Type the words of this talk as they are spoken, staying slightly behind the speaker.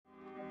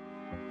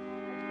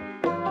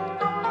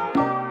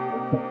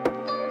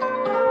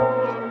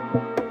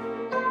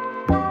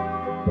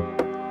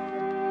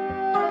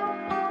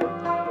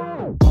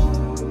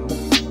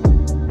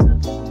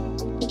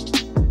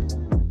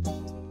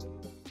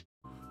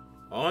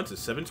On to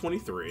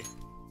 723.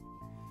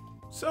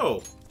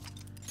 So,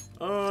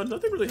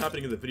 nothing really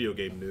happening in the video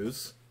game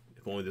news.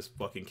 If only this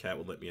fucking cat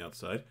would let me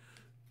outside.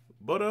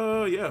 But,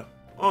 yeah.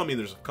 Oh, I mean,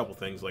 there's a couple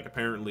things. Like,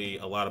 apparently,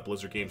 a lot of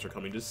Blizzard games are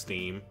coming to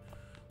Steam.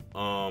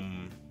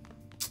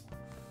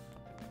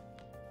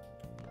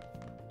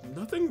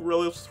 Nothing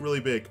really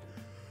big.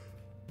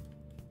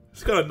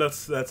 It's kind of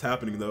nuts that's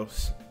happening, though.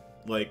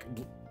 Like,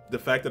 the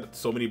fact that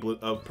so many...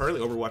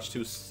 apparently, Overwatch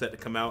 2 is set to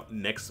come out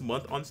next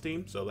month on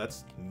Steam, so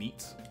that's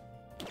neat.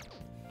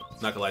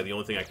 Not gonna lie, the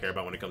only thing I care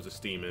about when it comes to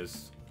Steam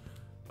is...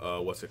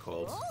 what's it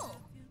called? Oh.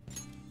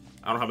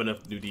 I don't have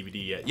enough new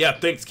DVD yet. Yeah,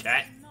 thanks,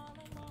 cat!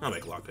 I'll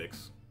make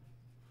lockpicks.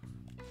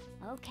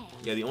 Okay.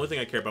 Yeah, the only thing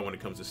I care about when it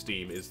comes to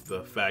Steam is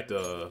the fact,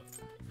 yo,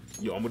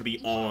 I'm gonna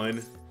be on...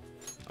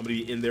 I'm gonna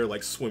be in there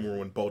like swimmer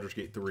when Baldur's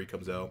Gate 3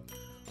 comes out.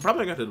 I'm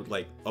probably not gonna,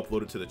 like,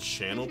 upload it to the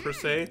channel, per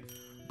se.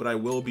 But I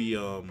will be,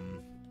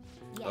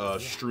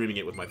 streaming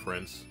it with my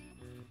friends.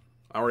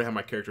 I already have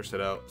my character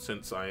set out,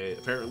 since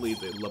apparently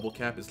the level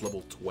cap is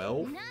level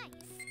 12. Nice.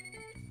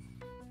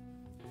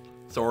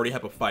 So I already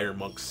have a Fire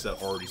Monk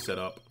already set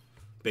up,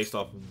 based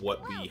off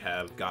what we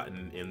have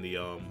gotten in the,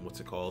 what's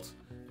it called?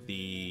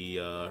 The,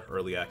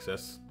 early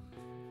access.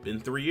 Been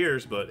 3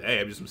 years, but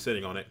hey, I've just been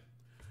sitting on it.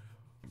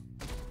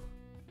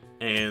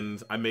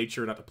 And I made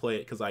sure not to play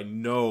it, because I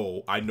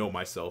know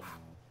myself.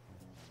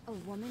 A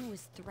woman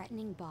was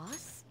threatening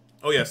boss?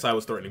 Oh yes, I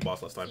was threatening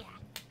boss last time. Yeah.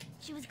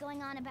 She was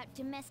going on about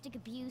domestic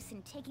abuse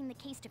and taking the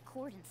case to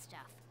court and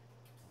stuff.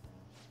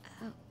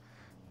 Oh.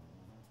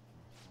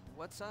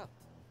 What's up?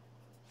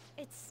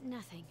 It's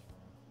nothing.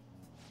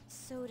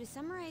 So to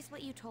summarize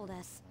what you told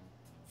us,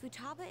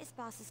 Futaba is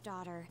boss's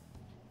daughter,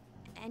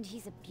 and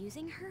he's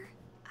abusing her?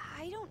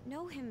 I don't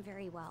know him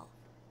very well.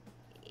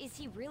 Is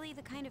he really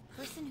the kind of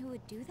person who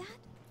would do that?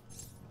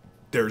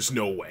 There's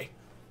no way.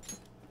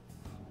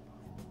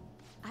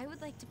 I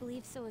would like to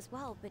believe so as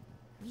well, but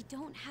we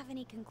don't have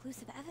any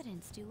conclusive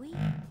evidence, do we?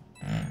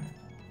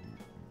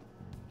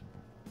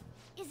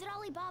 Is it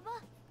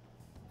Alibaba?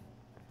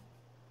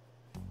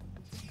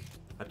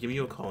 I've given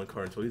you a calling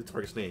card and told you the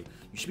target's name.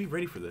 You should be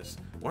ready for this.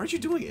 Why aren't you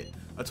doing it?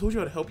 I told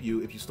you I'd help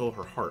you if you stole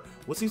her heart.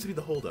 What seems to be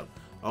the holdup?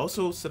 I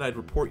also said I'd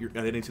report your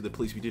identity to the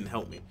police if you didn't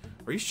help me.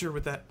 Are you sure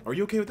with that? Are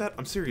you okay with that?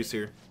 I'm serious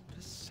here. What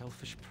a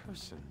selfish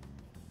person.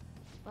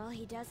 Well,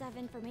 he does have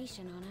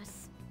information on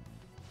us.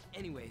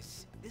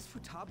 Anyways, this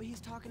Futaba he's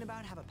talking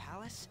about have a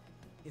palace?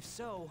 If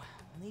so,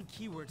 we'll need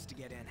keywords to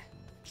get in.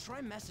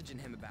 Try messaging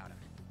him about him.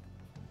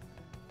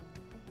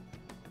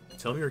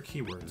 Tell me your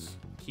keywords.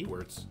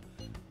 Keywords?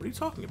 What are you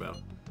talking about?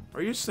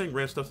 Are you just saying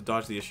random stuff to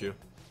dodge the issue?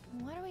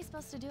 What are we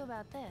supposed to do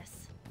about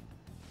this?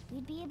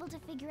 We'd be able to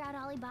figure out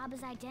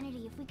Alibaba's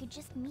identity if we could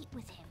just meet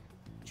with him.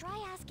 Try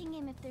asking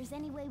him if there's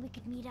any way we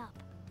could meet up.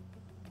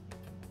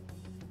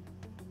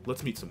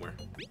 Let's meet somewhere.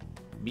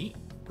 Meet?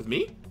 With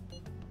me?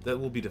 That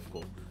will be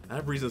difficult. I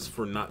have reasons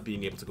for not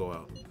being able to go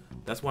out.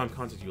 That's why I'm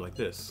contacting you like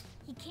this.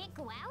 He can't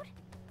go out?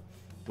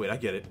 Wait, I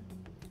get it.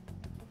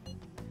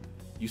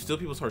 You steal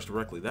people's hearts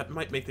directly. That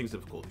might make things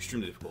difficult.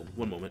 Extremely difficult.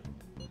 One moment.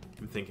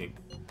 I'm thinking.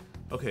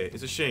 Okay,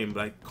 it's a shame,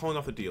 but I'm calling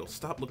off the deal.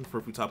 Stop looking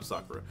for Futaba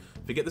Sakura.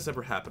 Forget this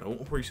ever happened. I won't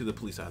report you to the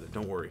police either.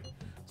 Don't worry.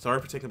 Sorry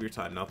for taking up your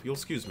time. Now, if you'll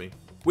excuse me.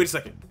 Wait a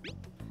second.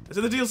 I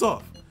said the deal's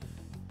off.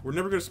 We're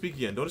never going to speak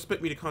again. Don't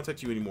expect me to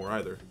contact you anymore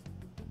either.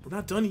 We're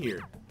not done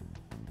here.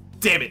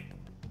 Damn it!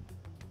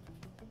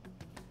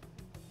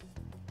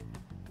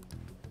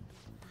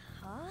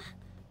 Huh?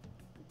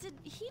 Did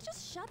he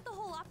just shut the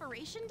whole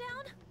operation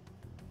down?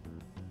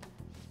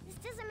 This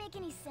doesn't make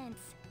any sense.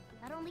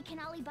 Not only can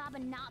Alibaba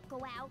not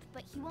go out,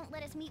 but he won't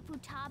let us meet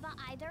Futaba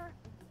either.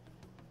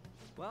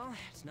 Well,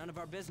 it's none of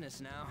our business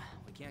now.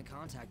 We can't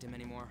contact him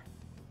anymore.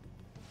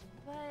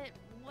 But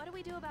what do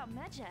we do about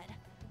Medjed?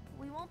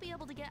 We won't be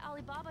able to get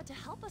Alibaba to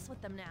help us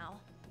with them now.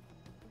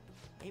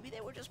 Maybe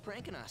they were just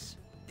pranking us.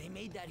 They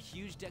made that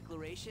huge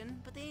declaration,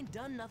 but they ain't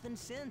done nothing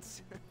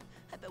since.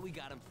 I bet we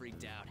got them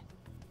freaked out.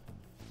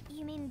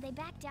 You mean they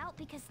backed out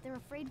because they're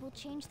afraid we'll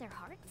change their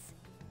hearts?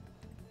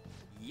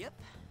 Yep.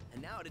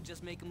 And now it'd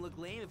just make them look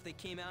lame if they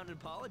came out and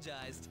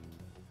apologized.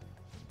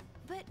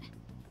 But...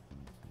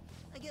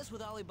 I guess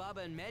with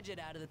Alibaba and Medjed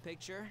out of the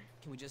picture,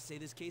 can we just say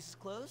this case is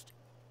closed?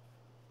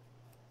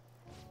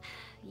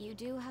 You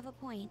do have a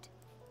point.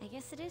 I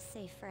guess it is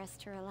safe for us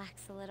to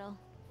relax a little.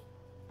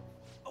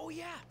 Oh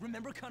yeah,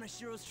 remember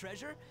Kanashiro's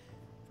treasure?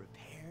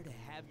 Prepare to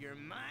have your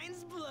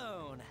minds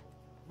blown.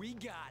 We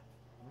got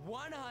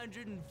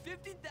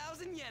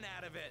 150,000 yen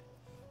out of it.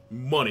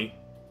 Money.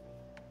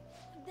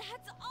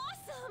 That's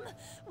awesome!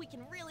 We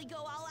can really go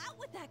all out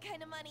with that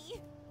kind of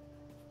money.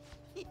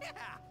 Yeah,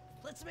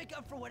 let's make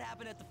up for what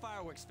happened at the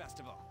fireworks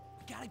festival.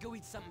 We gotta go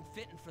eat something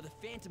fitting for the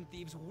Phantom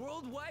Thieves'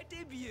 worldwide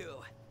debut.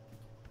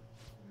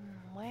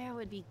 Where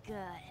would be good?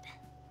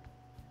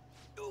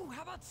 Ooh,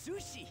 how about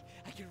sushi?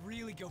 I could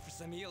really go for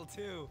some eel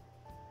too.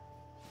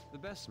 The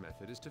best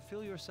method is to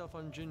fill yourself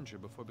on ginger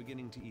before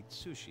beginning to eat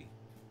sushi.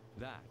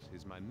 That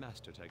is my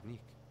master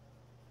technique.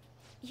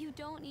 You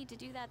don't need to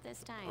do that this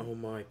time. Oh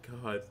my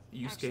god.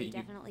 Actually,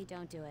 definitely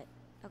don't do it,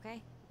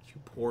 okay?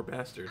 You poor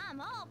bastard.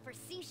 I'm all for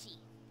sushi.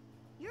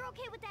 You're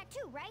okay with that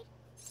too, right?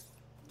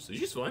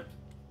 Sushi's fine.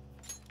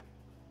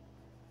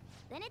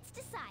 Then it's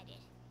decided.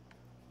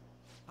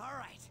 All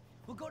right,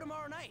 we'll go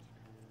tomorrow night.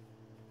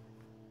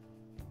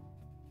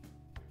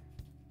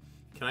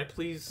 Can I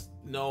please?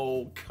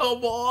 No,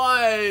 come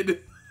on!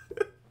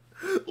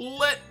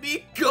 Let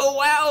me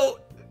go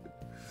out!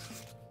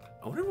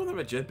 I wonder whether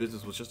my jet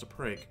business was just a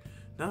prank.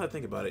 Now that I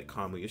think about it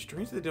calmly, it's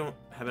strange they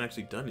haven't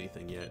actually done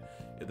anything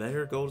yet. If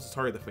their goal is to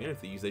target the fan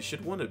thieves, they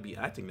should want to be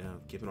acting now,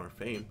 given our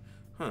fame.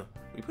 Huh,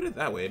 when you put it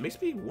that way, it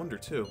makes me wonder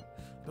too.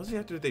 Especially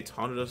after they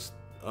taunted us,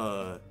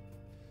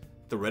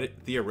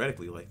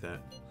 theoretically like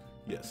that.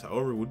 Yes,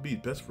 however, it would be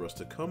best for us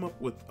to come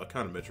up with a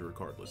countermeasure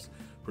regardless.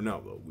 For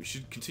now, though, we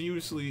should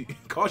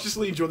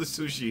cautiously enjoy the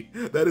sushi.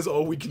 That is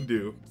all we can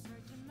do.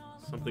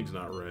 Something's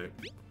not right.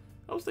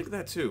 I was thinking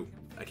that too.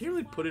 I can't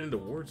really put it into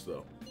words,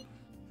 though.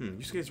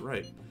 Yusuke's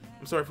right.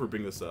 I'm sorry for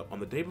bringing this up. On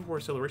the day before our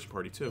celebration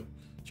party, too.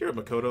 Cheer up,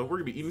 Makoto. We're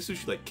gonna be eating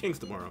sushi like kings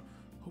tomorrow.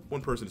 Hope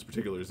one person in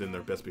particular is in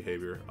their best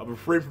behavior. I'll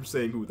refrain from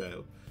saying who that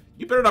is.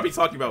 You better not be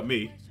talking about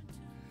me.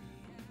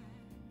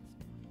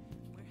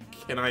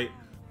 Can I...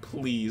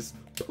 Please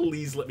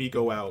let me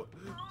go out.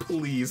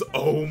 Please.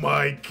 Oh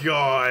my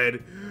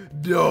god.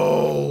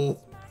 No.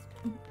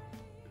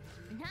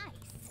 Nice.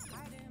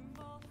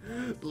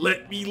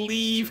 Let me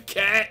leave,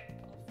 cat.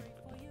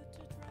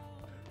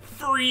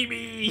 Free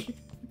me.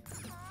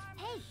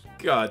 Hey.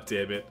 God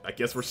damn it. I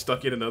guess we're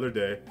stuck in another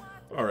day.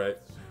 Alright.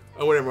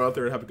 I want everyone out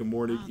there to have a good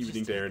morning,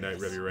 evening, day, or night,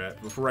 wherever you're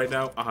at. But for right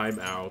now, I'm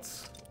out.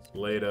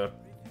 Later.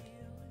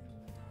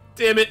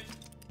 Damn it.